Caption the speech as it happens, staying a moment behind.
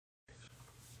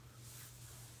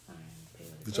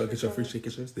Did y'all get your free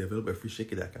shakie shirts? They're available at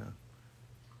freeshakie.com.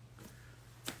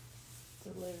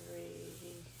 Delivery,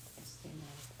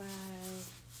 $5.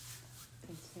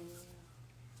 Continue.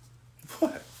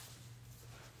 What?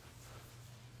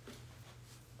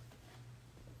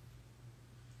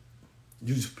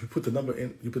 You just put the number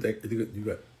in. You put that. You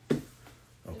got.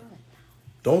 Okay.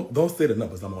 Don't say the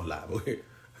numbers. I'm on live. Okay.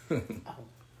 Oh.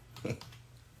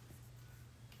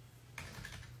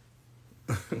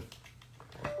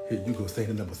 Here you go. Say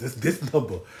the numbers. This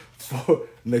number for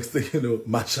next thing you know,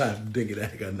 my child dinghy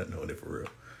that ain't got nothing on it for real.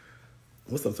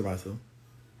 What's up, Toronto?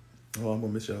 Oh, I'm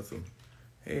gonna miss y'all too.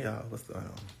 Hey y'all, what's going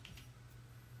on?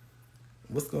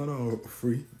 What's going on,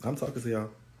 Free? I'm talking to y'all.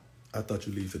 I thought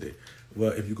you leave today.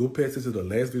 Well, if you go pay attention to the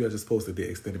last video I just posted, they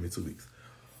extended me 2 weeks.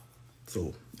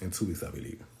 So in 2 weeks I'll be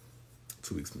leaving.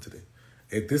 2 weeks from today.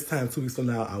 At this time, 2 weeks from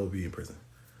now, I will be in prison.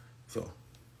 So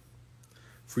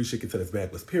free shakie till it's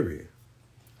bagless, period.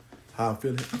 How I'm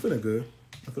feeling? I'm feeling good.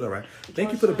 I feel all right.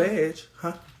 Thank you for the badge.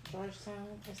 Huh?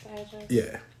 Georgetown, that's the address?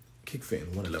 Yeah.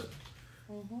 Kickfin, 111.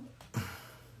 Mm-hmm.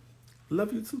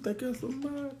 Love you too. Thank you so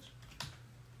much.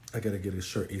 I gotta get a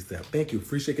shirt ASAP. Thank you.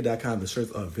 freeshakie.com. The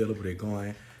shirts are available. They're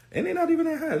going. And they're not even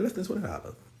that high. Less than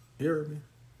 $20. You heard me?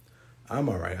 I'm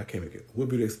all right. I can't make it. What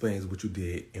video explains what you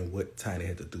did and what time it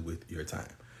had to do with your time.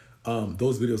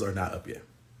 Those videos are not up yet.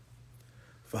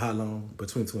 For how long?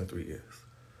 Between 2 and 3 years.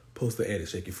 Post the ad at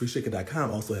Shakie.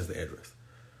 freeshakie.com also has the address.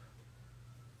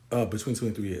 Between 2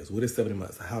 and 3 years. What is 70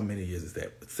 months? How many years is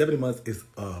that? 70 months is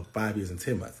 5 years and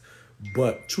 10 months.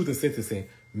 But truth in sentencing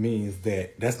means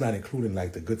that that's not including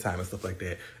like the good time and stuff like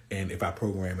that. And if I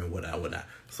program and whatnot.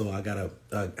 So I gotta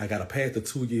pass the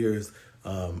 2 years.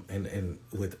 And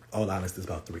with all honesty, it's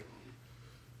about 3.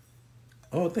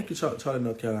 Oh, thank you, Charlie,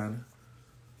 North Carolina.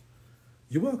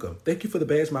 You're welcome. Thank you for the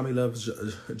badge. Mommy loves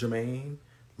Jermaine.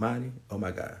 Money. Oh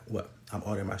my God. What? I'm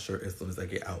ordering my shirt as soon as I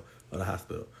get out of the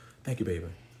hospital. Thank you, baby.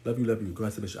 Love you, love you.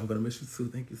 Going to miss you. I'm gonna miss you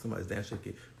too. Thank you so much. Dan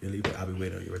Shakie. You're leaving. I'll be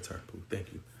waiting on your return, boo.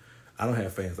 Thank you. I don't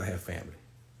have fans. I have family.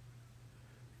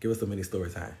 Give us a mini story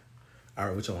time. All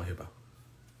right, what y'all want to hear about?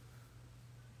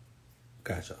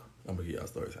 Gotcha. I'm gonna give y'all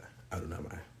story time. I do not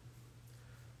mind.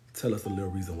 Tell us a little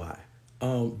reason why.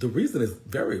 The reason is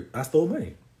I stole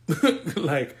money.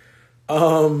 Like,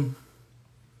 oh,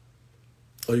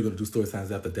 you're gonna do story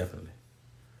times after? Definitely.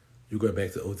 You going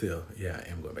back to the hotel? Yeah, I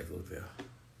am going back to the hotel.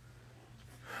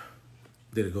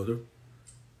 Did it go through?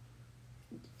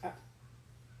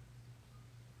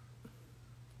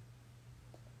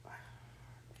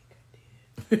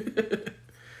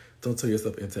 Don't turn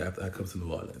yourself into after I come to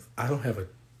New Orleans. I'm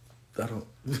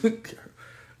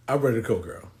ready to go,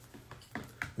 girl.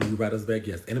 Will you write us back?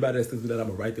 Yes. Anybody that sends me that, I'm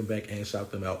going to write them back and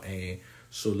shout them out and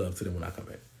show love to them when I come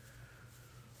back.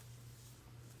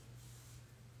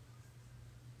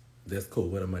 That's cool.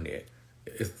 Where the money at?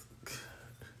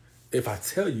 If I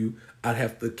tell you, I'd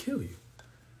have to kill you.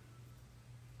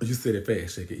 You said it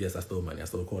fast, Shakie. Yes, I stole money. I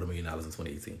stole $250,000 in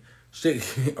 2018.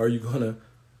 Shakie, are you gonna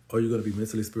be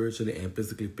mentally, spiritually, and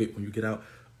physically fit when you get out?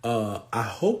 I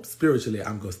hope spiritually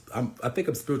I think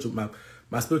I'm spiritual.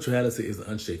 My spirituality is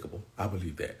unshakable. I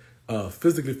believe that.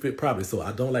 Physically fit, probably. So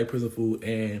I don't like prison food,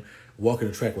 and walking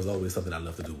the track was always something I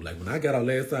love to do. Like when I got out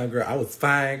last time, girl, I was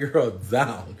fine, girl,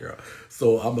 down, girl.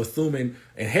 So I'm assuming,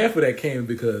 and half of that came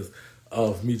because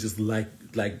of me just like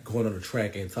going on the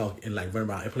track and talk and like running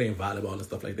around and playing volleyball and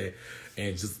stuff like that.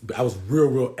 And just, I was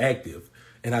real active,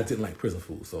 and I didn't like prison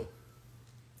food. So,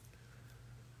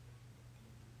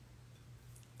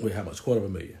 wait, how much?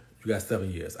 $250,000. You got 7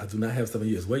 years. I do not have 7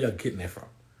 years. Where y'all getting that from?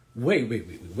 Wait.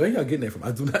 Where y'all getting that from?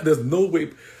 I do not. There's no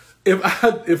way.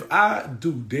 If I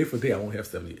do day for day, I won't have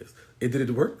 7 years. Did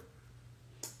it work?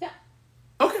 Yeah.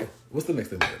 Okay. What's the next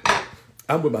thing?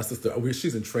 I'm with my sister.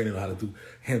 She's in training on how to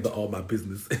handle all my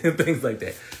business and things like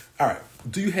that. All right.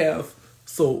 Do you have?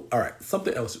 So all right.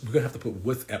 Something else. We're gonna have to put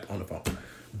WhatsApp on the phone.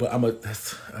 But I don't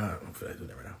feel like doing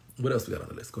that right now. What else we got on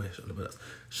the list? Go ahead. Show me what else.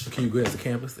 Can you go into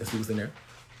campus and see what's in there?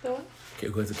 Go on. Can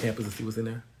you go into campus and see what's in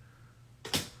there?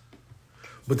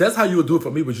 But that's how you would do it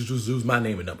for me, but you just use my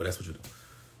name and number. That's what you do.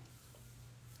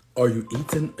 Are you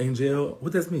eating in jail?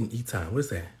 What does that mean, eat time? What is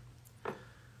that?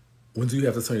 When do you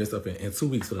have to turn yourself in? In 2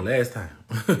 weeks for the last time.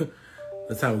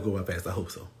 The time will go by fast. I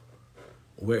hope so.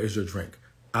 Where is your drink?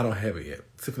 I don't have it yet.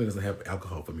 Tiffany doesn't have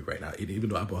alcohol for me right now. Even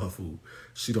though I bought her food,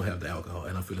 she don't have the alcohol,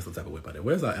 and I'm feeling some type of way about it.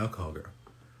 Where's our alcohol, girl?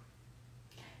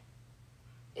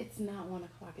 It's not 1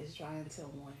 o'clock. It's dry until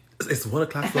 1. It's 1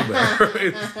 o'clock somewhere.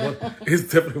 It's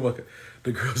definitely 1 o'clock.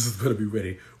 The girls just better be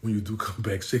ready when you do come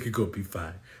back. Shakie gonna be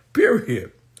fine.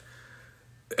 Period.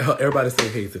 Everybody say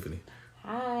hey, Tiffany.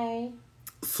 Hi.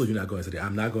 So you're not going today?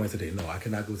 I'm not going today. No, I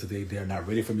cannot go today. They're not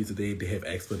ready for me today. They have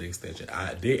asked for the extension.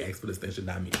 They asked for the extension,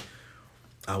 not me.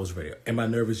 I was ready. Am I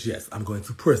nervous? Yes. I'm going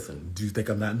to prison. Do you think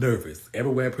I'm not nervous?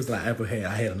 Everywhere in prison I ever had,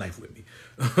 I had a knife with me.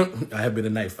 I have been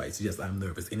in knife fights. Yes, I'm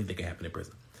nervous. Anything can happen in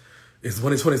prison. It's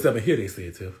 127 here, they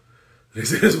said, Tiff. They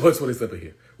said it's 127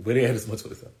 here. Where they at is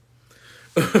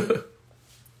 127.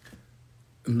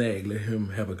 Nag, let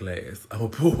him have a glass. I'm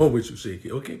going to pull one with you,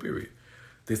 Shakie. Okay, period.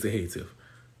 They say, hey, Tiff.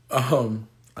 I'm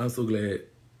so glad.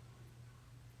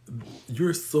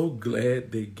 You're so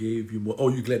glad they gave you more. Oh,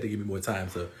 you're glad they gave me more time,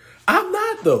 sir. I'm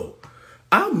not, though.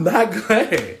 I'm not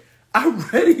glad. I'm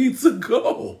ready to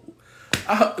go.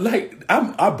 I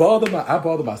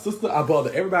bother my sister. I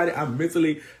bother everybody. I'm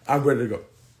ready to go.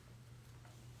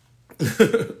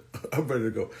 I'm ready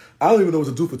to go. I don't even know what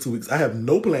to do for 2 weeks. I have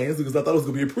no plans because I thought I was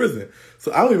going to be in prison.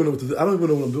 So I don't even know what to do. I don't even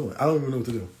know what I'm doing. I don't even know what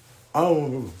to do. I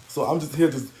don't know. So I'm just here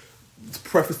just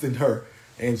prefacing her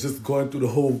and just going through the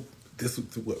whole,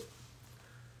 what?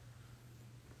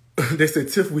 They say,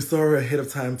 Tiff, we sorry ahead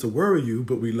of time to worry you,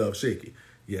 but we love Shakie.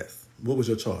 Yes. What was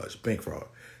your charge? Bank fraud.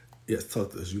 Yes,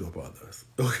 talk to us. You don't bother us.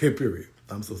 Okay, period.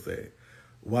 I'm so sad.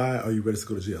 Why are you ready to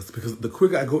go to jail? Because the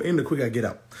quicker I go in, the quicker I get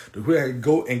out. The quicker I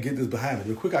go and get this behind me.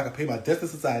 The quicker I can pay my debt to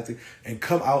society and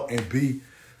come out and be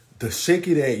the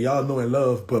Shakie that y'all know and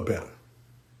love, but better.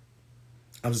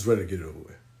 I'm just ready to get it over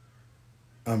with.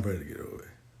 I'm ready to get it over with.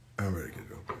 I'm ready to get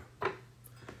it over with.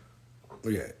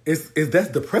 But yeah, that's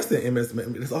depressing, MS.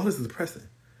 It's all this is depressing.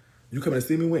 You coming to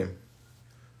see me when?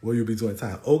 Where you'll be doing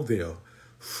time. Oakdale.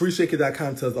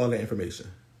 freeshakie.com tells all that information.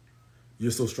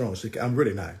 You're so strong, Shakie. I'm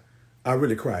really not. I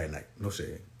really cry at night. No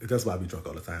shade. That's why I be drunk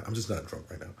all the time. I'm just not drunk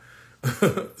right now.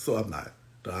 So I'm not.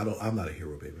 I'm not a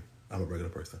hero, baby. I'm a regular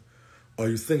person. Are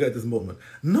you single at this moment?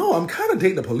 No, I'm kind of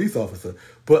dating a police officer,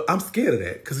 but I'm scared of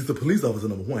that because he's a police officer,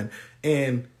 number one.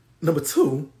 And number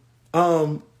two,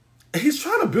 he's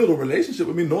trying to build a relationship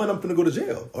with me knowing I'm going to go to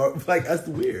jail. Or like, that's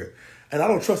weird. And I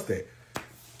don't trust that.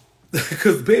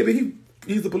 Because, baby,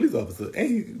 he's a police officer and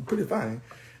he's pretty fine.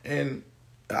 And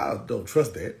I don't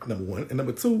trust that, number one. And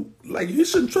number two, like, you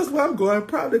shouldn't trust where I'm going.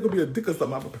 Probably going to be a dick or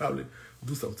something. I'm going to probably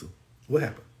do something to. What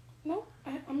happened? No,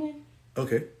 I'm in.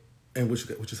 Okay. And which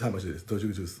is how much it is? Don't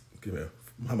you just give me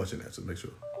how much in that to make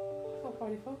sure?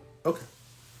 $444. Okay.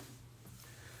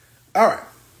 All right.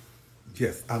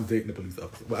 Yes, I'm dating a police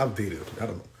officer. Well, I've dated I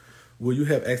don't know. Will you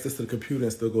have access to the computer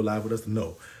and still go live with us?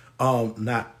 No.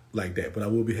 Not like that, but I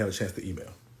will have a chance to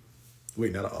email.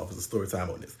 Wait, not an officer. Story time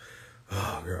on this.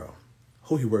 Oh, girl.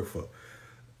 Who he work for?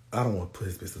 I don't want to put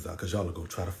his business out because y'all will go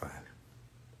try to find him.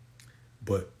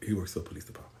 But he works for the police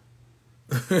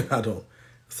department. I don't.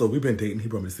 So we've been dating. He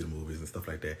brought me to see the movies and stuff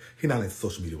like that. He's not into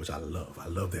social media, which I love. I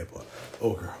love that part.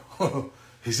 Oh, girl.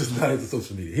 He's just not into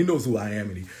social media. He knows who I am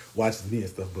and he watches me and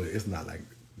stuff, but it's not like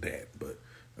that. But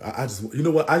I just, you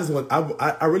know what? I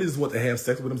really just want to have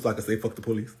sex with him so I can say, fuck the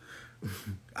police.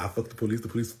 I fuck the police. The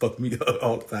police fuck me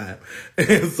all the time.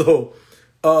 And so,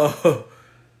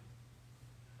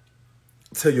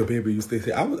 tell your baby you stay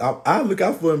here. I'll look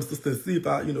out for him just to see if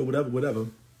I, whatever.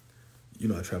 You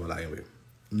know, I travel out anyway.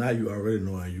 Now you already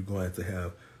knowing you're going to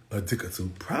have a dick or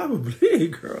two. Probably,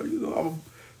 girl. You know,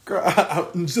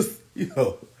 I'm just,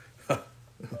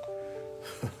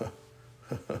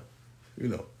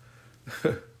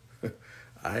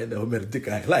 I ain't never met a dick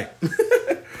I ain't like.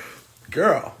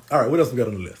 Girl. All right, what else we got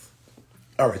on the list?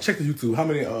 All right, check the YouTube. How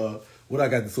many, what I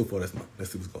got so far this month?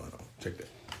 Let's see what's going on. Check that.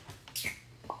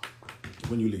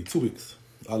 When you leave, 2 weeks.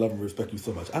 I love and respect you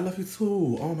so much. I love you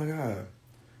too. Oh my God.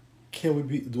 Can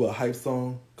we do a hype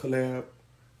song collab?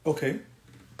 Okay.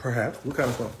 Perhaps. What kind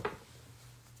of song?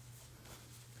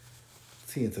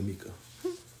 T and Tamika.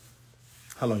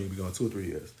 How long you be going? 2 or 3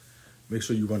 years. Make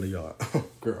sure you run the yard.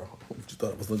 Girl, you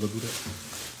thought I was not going to do that?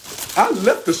 I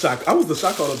left the shot. I was the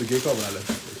shot caller of the gay car when I left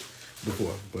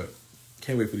before, but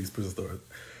can't wait for these prison stories.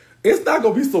 It's not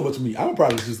going to be so much me. I'm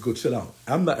probably just go chill out.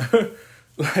 I'm not,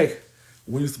 like,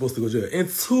 when you supposed to go to jail? In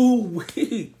 2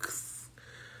 weeks.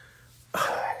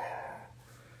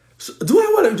 Do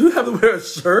you have to wear a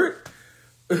shirt?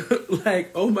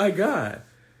 Like, oh my God.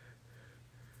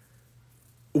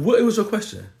 What was your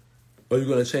question? Are you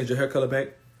going to change your hair color back?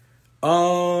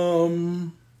 I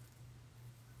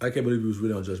can't believe you was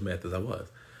really on Judge Mathis. I was.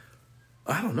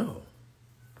 I don't know.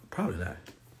 Probably not.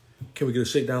 Can we get a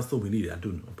shakedown soon? We need it. I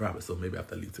do know. Probably. So maybe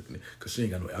after I leave Tiffany, because she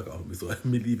ain't got no alcohol with me. So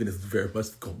me leaving is very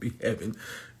much going to be happening.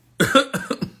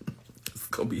 It's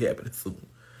going to be happening soon.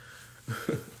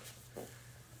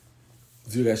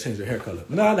 Do you guys change your hair color?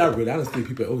 No, not really. I done seen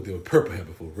people at Oakdale with purple hair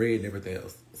before, red and everything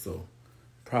else. So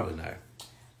probably not.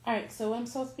 All right, so what I'm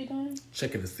supposed to be doing?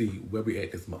 Checking to see where we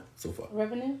at this month so far.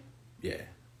 Revenue? Yeah.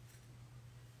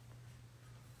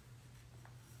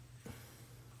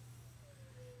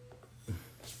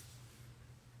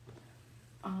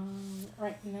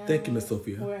 Right now, Thank you, Miss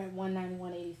Sophia. we're at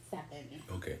 191.87.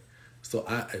 Okay. So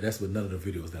that's with none of the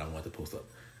videos that I want to post up.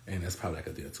 And that's probably like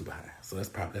a day or two behind. So that's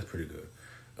pretty good.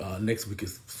 Next week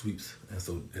is sweeps, and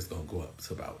so it's gonna go up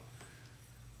to about.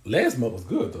 Last month was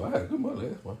good though. I had a good month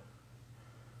last month.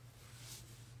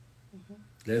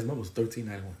 Last month was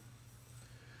 $13.91.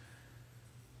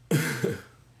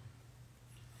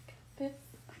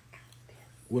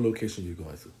 What location you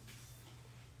going to?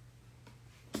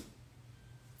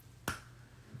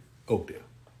 Oakdale.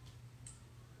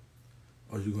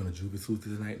 Are you going to Juvie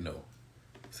Tuesday tonight? No.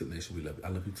 Sit Nation, we love you. I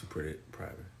love you too, pretty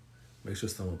private. Make sure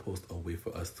someone posts a way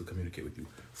for us to communicate with you.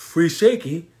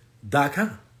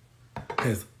 freeshakie.com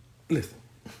has, listen,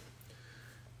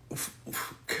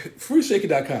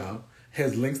 freeshakie.com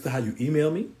has links to how you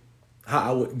email me, how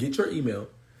I would get your email,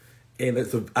 and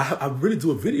I really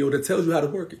do a video that tells you how to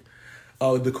work it.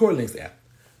 The Core Links app.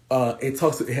 It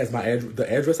has my the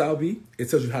address I'll be. It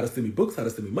tells you how to send me books, how to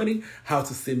send me money, how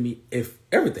to send me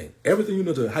everything you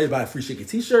know, to how you buy a Free Shakie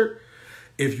t-shirt.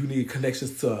 If you need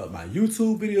connections to my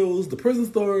YouTube videos, the prison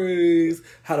stories,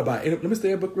 how to buy. Let me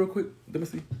stay a book real quick. Let me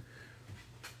see.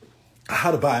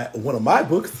 How to buy one of my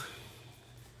books,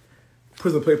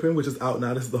 Prison Playpen, which is out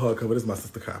now. This is the hardcover. This is my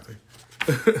sister copy.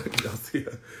 Y'all see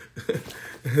her.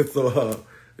 So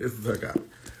this is her copy.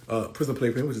 Prison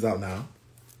Playpen, which is out now.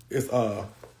 It's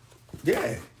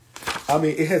yeah. I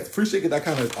mean, it has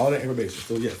freeshakie.com has all that information.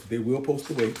 So yes, they will post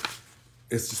away.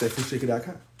 It's just at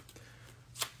freeshakie.com.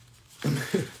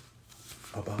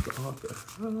 About the author.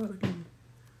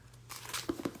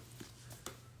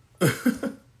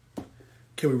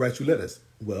 Can we write you letters?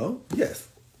 Well, yes.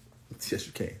 Yes,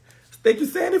 you can. Thank you,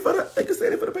 Sandy, for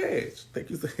the page. Thank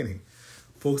you, Sandy.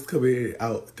 Folks come in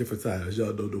out different times.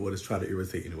 Y'all don't know what it's trying to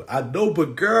irritate anyone. I know,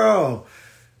 but girl,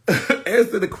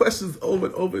 answering the questions over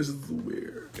and over is just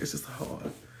weird. It's just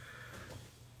hard.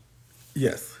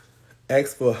 Yes.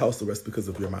 Ask for a house arrest because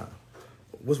of your mom.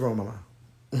 What's wrong with my mom?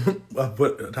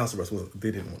 But house arrest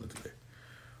they didn't want to do that.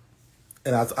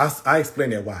 And I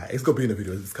explained that why. It's going to be in the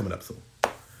video. It's coming up soon.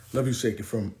 Love you, Shakie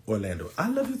from Orlando. I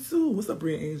love you too. What's up,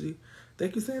 Bria Angie?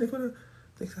 Thank you, Sandy, for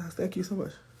the thank you so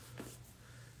much.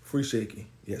 Free Shakie.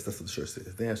 Yes, that's what the shirt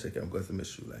says. Damn, Shakie, I'm going to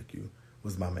miss you like you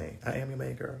was my man. I am your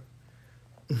man, girl.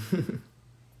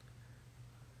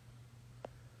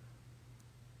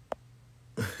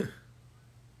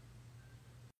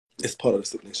 It's part of the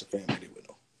Stint Nation family. They would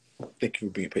know. Thank you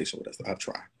for being patient with us. I'm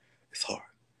trying. It's hard.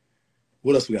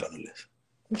 What else we got on the list?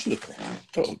 What you looking at?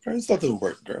 Oh, girl, it's not doing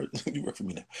work, girl. You work for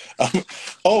me now. I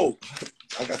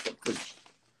got something for you.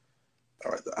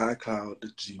 All right, the iCloud, the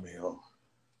Gmail.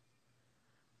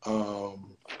 Oh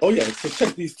yeah, so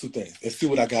check these two things and see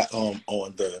what I got on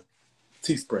the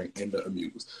Teespring and the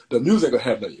Amuse. The Amuse ain't gonna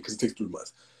have none yet because it takes 3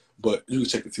 months. But you can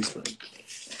check the Teespring.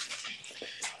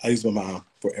 I use my mom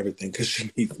for everything because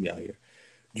she needs me out here.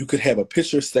 You could have a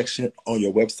picture section on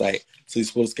your website so your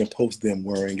supporters can post them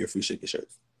wearing your Free Shakie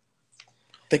shirts.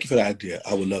 Thank you for the idea.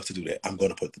 I would love to do that. I'm going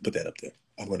to put that up there.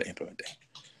 I'm going to implement that.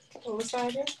 What was the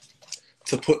idea?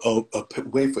 To put a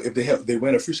way for if they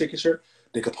wear a Free Shakie shirt,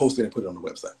 they could post it and put it on the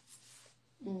website.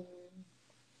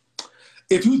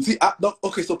 If you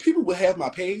okay, so people will have my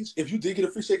page. If you did get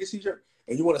a Free Shakie t-shirt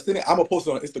and you want to send it, I'm gonna post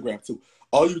it on Instagram too.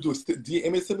 All you do is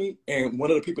DM it to me, and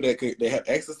one of the people that have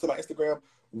access to my Instagram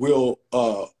will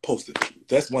post it.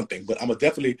 That's one thing, but I'm gonna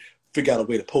definitely figure out a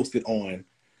way to post it on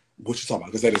what you're talking about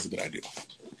because that is a good idea.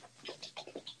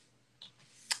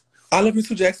 I love you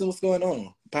too, Jackson. What's going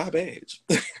on? Buy a badge.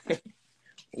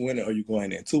 When are you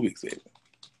going in? 2 weeks, baby.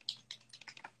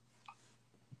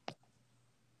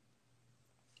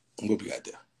 What we got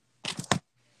there?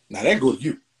 Now that go to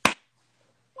you.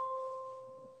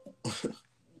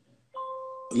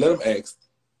 Let them ask.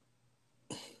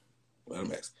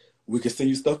 We can send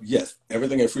you stuff? Yes.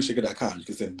 Everything at freeshakie.com. You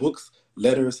can send books,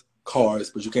 letters, cards,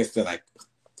 but you can't send I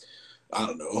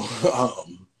don't know.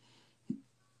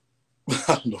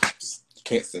 You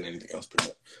can't send anything else pretty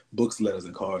much. Books, letters,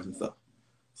 and cards and stuff.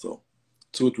 So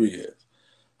 2 or 3 years.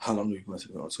 How long do you want to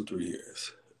be on? 2 or 3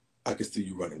 years. I can see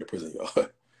you running the prison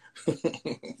yard.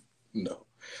 No.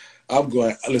 I'm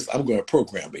going to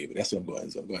program, baby. That's what I'm going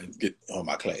to do. I'm going to get on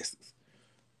my classes.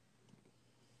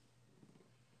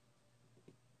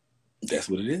 That's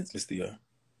what it is, Miss Dion.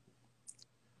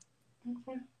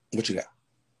 Okay. What you got?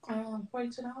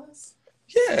 $42.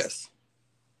 Yes.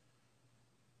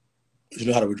 You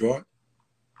know how to withdraw it?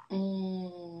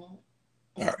 All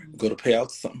right. Go to payouts or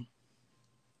something.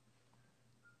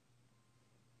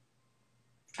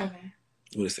 Okay.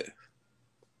 What it says?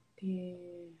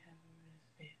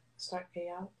 Start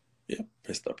payout. Yeah,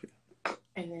 press start payout.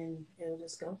 And then it'll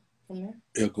just go. from there.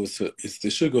 It'll go to.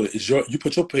 It should go. You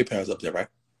put your PayPal's up there, right?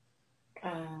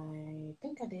 I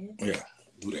think I did. Yeah,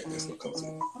 do that. That's gonna come to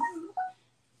you.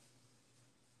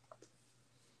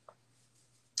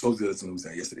 I was good to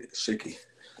Louisiana yesterday. Shakie.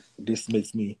 This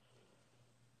makes me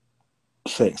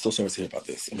sad. So sorry to hear about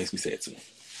this. It makes me sad too.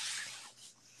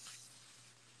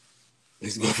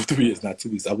 He's going for 3 years, not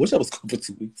 2 weeks. I wish I was going for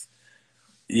 2 weeks.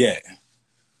 Yeah.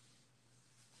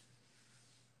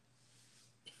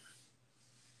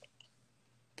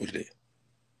 What did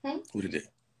they? What did they?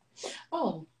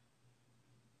 Oh.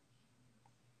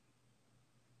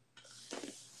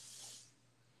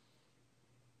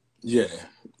 Yeah.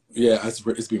 Yeah,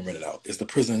 it's being rented out. Is the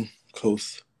prison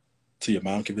close to your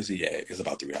mom can visit? Yeah, it's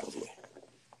about 3 hours away.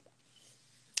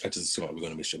 I just assume we're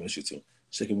going to make sure you too.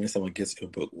 Shaking, when someone gets your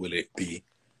book, will it be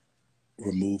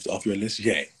removed off your list?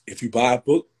 Yeah. If you buy a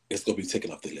book, it's going to be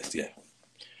taken off the list. Yeah.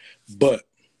 But,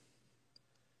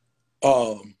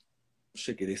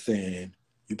 Shaky, they saying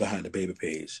you behind the baby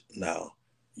page. Now,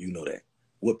 you know that.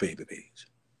 What baby page?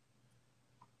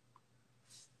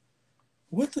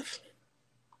 What the?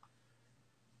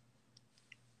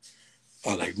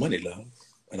 I like money, love.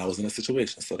 And I was in a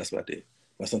situation, so that's what I did.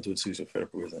 My son threw a tuition for federal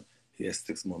prison. He has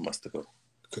 6 more months to go.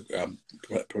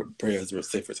 Prayers were a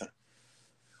safer time.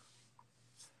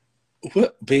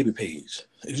 What baby page?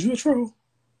 Is you a troll?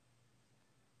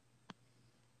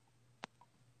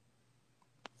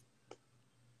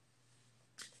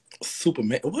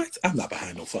 Superman? What? I'm not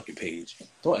behind no fucking page.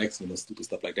 Don't ask me no stupid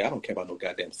stuff like that. I don't care about no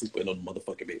goddamn super and no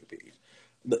motherfucking baby page.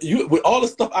 With all the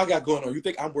stuff I got going on, you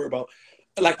think I'm worried about?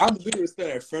 Like, I'm literally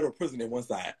standing at federal prison on one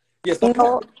side. Yes,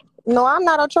 no, I'm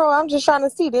not a troll. I'm just trying to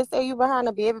see. They say you behind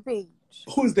the baby page.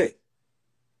 Who is they?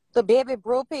 The baby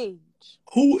bro page.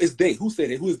 Who is they? Who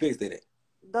said it? Who is they say that?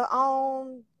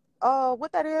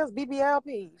 What that is? BBL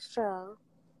page, child.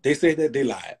 They say that they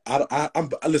lied. I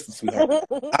listen, sweetheart.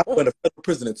 I'm going to federal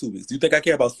prison in 2 weeks. Do you think I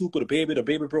care about Super, the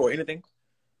baby bro, or anything?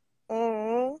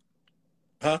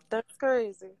 Huh? That's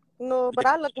crazy. No, but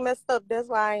I look messed up. That's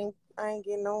why I ain't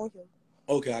getting on here.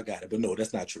 Okay, I got it. But no,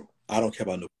 that's not true. I don't care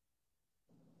about no.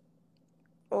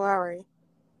 Oh, all right.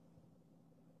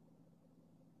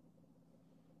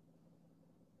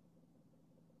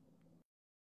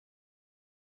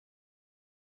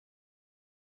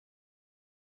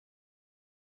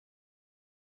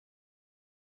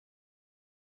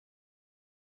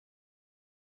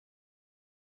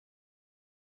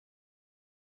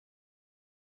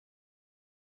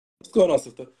 What's going on,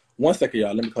 sister? 1 second,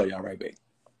 y'all. Let me call y'all right back.